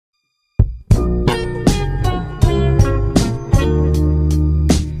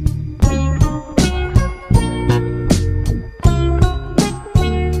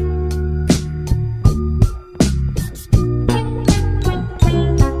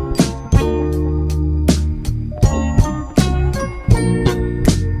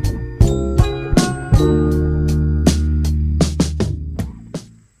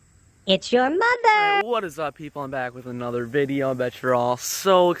It's your mother! What is up, people? I'm back with another video. I bet you're all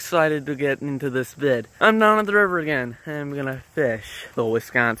so excited to get into this vid. I'm down at the river again, and I'm gonna fish the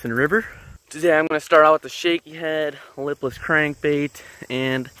Wisconsin River. Today I'm gonna start out with the shaky head, lipless crankbait,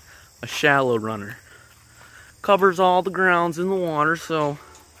 and a shallow runner. Covers all the grounds in the water, so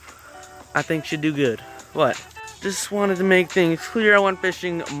I think should do good. But just wanted to make things clear. I went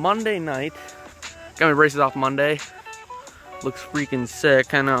fishing Monday night. Got my braces off Monday. Looks freaking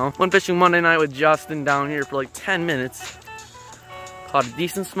sick, I know. Went fishing Monday night with Justin down here for like 10 minutes. Caught a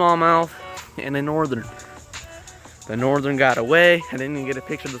decent smallmouth and a northern. The northern got away. I didn't even get a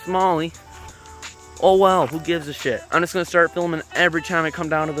picture of the smallie. Oh well, who gives a shit? I'm just gonna start filming every time I come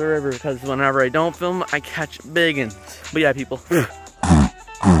down to the river, because whenever I don't film, I catch big ones. But yeah, people.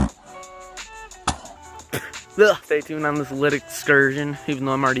 Stay tuned on this lit excursion, even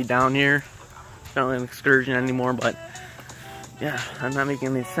though I'm already down here. It's not really an excursion anymore, but yeah, I'm not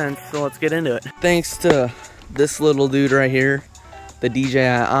making any sense, so let's get into it. Thanks to this little dude right here, the DJI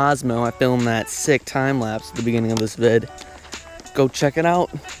Osmo, I filmed that sick time lapse at the beginning of this vid. Go check it out,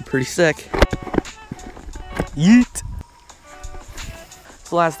 pretty sick. Yeet! It's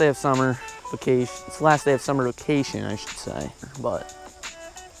the last day of summer vacation. It's the last day of summer vacation, I should say. But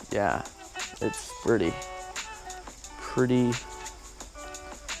yeah, it's pretty.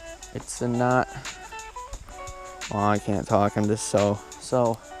 It's a not. Oh, I can't talk. I'm just so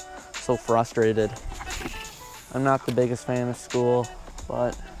frustrated. I'm not the biggest fan of school,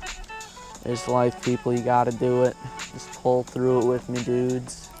 but it's life, people. You gotta do it. Just pull through it with me,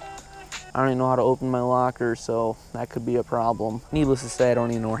 dudes. I don't even know how to open my locker, so that could be a problem. Needless to say, I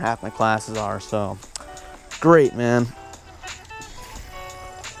don't even know where half my classes are, so great, man.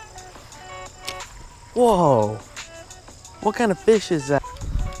 Whoa! What kind of fish is that?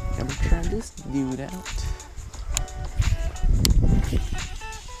 Never tried this dude out.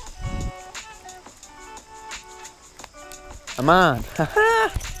 Come on.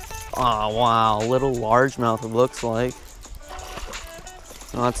 Oh, wow. Little largemouth, it looks like.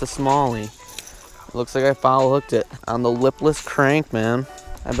 No, it's a smallie. It looks like I foul hooked it on the lipless crank, man.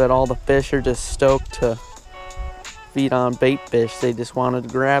 I bet all the fish are just stoked to feed on bait fish. They just wanted to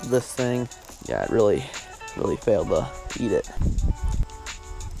grab this thing. Yeah, it really failed to eat it.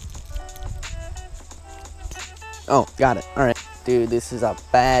 Oh, got it. All right. Dude, this is a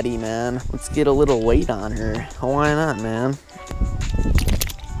fatty, man. Let's get a little weight on her. Why not, man?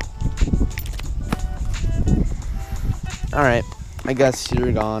 Alright, I guess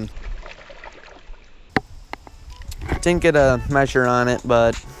you're gone. Didn't get a measure on it,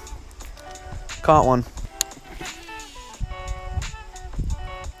 but caught one.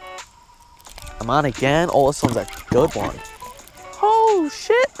 I'm on again? Oh, this one's a good one. Oh,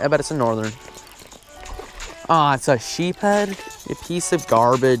 shit. I bet it's a northern. Oh, it's a sheephead? A piece of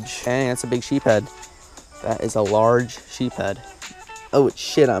garbage. Dang, that's a big sheephead. That is a large sheephead. Oh, it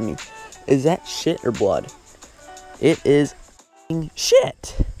shit on me. Is that shit or blood? It is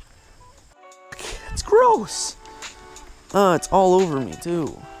shit. It's gross. Oh, it's all over me,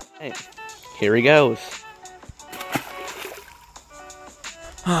 too. Hey, here he goes.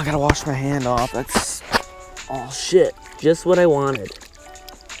 Oh, I gotta wash my hand off. That's all shit. Just what I wanted.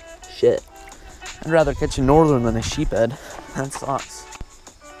 Shit. I'd rather catch a northern than a sheephead. That sucks.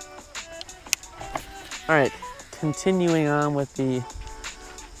 Alright, continuing on with the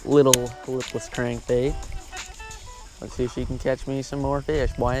little lipless crankbait. Let's see if she can catch me some more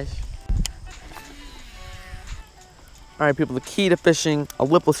fish, boys. Alright, people, the key to fishing a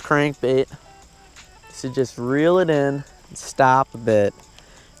lipless crankbait is to just reel it in and stop a bit.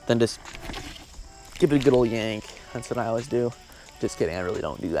 Then just give it a good old yank. That's what I always do. Just kidding, I really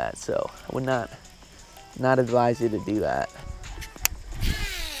don't do that, so I would not advise you to do that.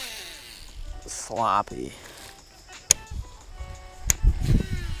 Sloppy.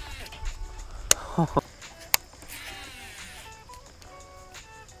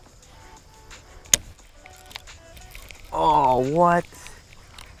 Oh, what?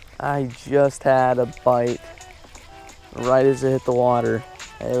 I just had a bite right as it hit the water.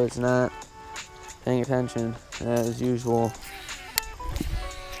 I was not paying attention as usual.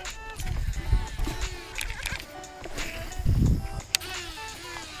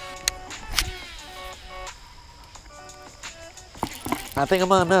 I think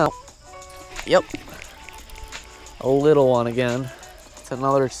I'm on now. Yep. A little one again. It's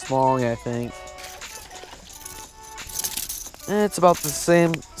another smallie, I think. It's about the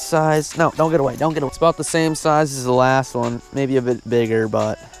same size. No, don't get away. Don't get away. It's about the same size as the last one. Maybe a bit bigger,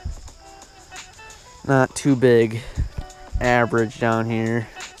 but not too big. Average down here.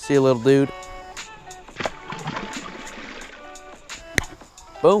 See a little dude?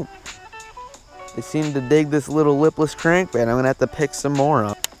 Boom. They seem to dig this little lipless crankbait. I'm gonna have to pick some more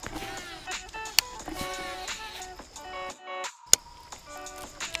up.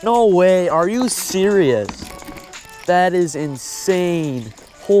 No way, are you serious? That is insane.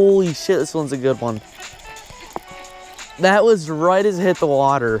 Holy shit, this one's a good one. That was right as it hit the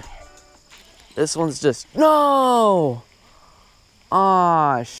water. This one's just, no!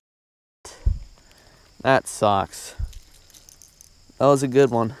 Ah, shit. That sucks. That was a good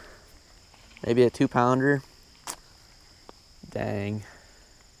one. Maybe a 2-pounder. Dang.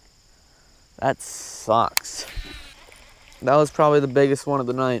 That sucks. That was probably the biggest one of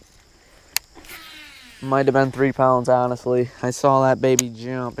the night. Might have been 3 pounds, honestly. I saw that baby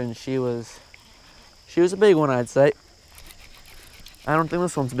jump and she was a big one, I'd say. I don't think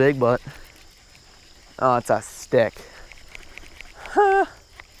this one's big, but oh, it's a stick. Huh.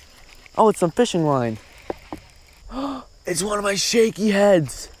 Oh, it's some fishing line. It's one of my shaky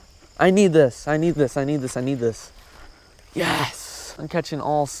heads. I need this. I need this. I need this. I need this. Yes. I'm catching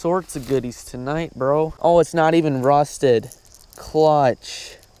all sorts of goodies tonight, bro. Oh, it's not even rusted.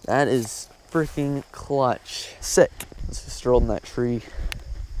 Clutch. That is freaking clutch. Sick. Let's just roll in that tree.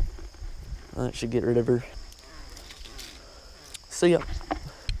 That should get rid of her. See ya.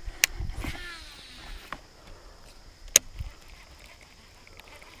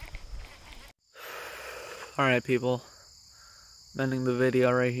 Alright, people. Ending the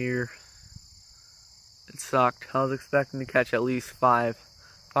video right here. It sucked. I was expecting to catch at least five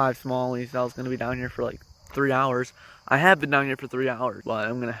smallies. I was going to be down here for like 3 hours. I have been down here for 3 hours, but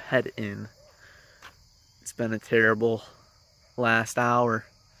I'm going to head in. It's been a terrible last hour.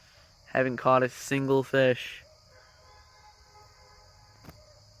 Haven't caught a single fish.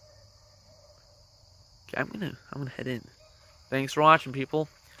 Okay, I'm gonna head in. Thanks for watching, people.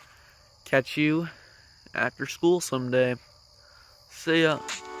 Catch you after school someday. See ya.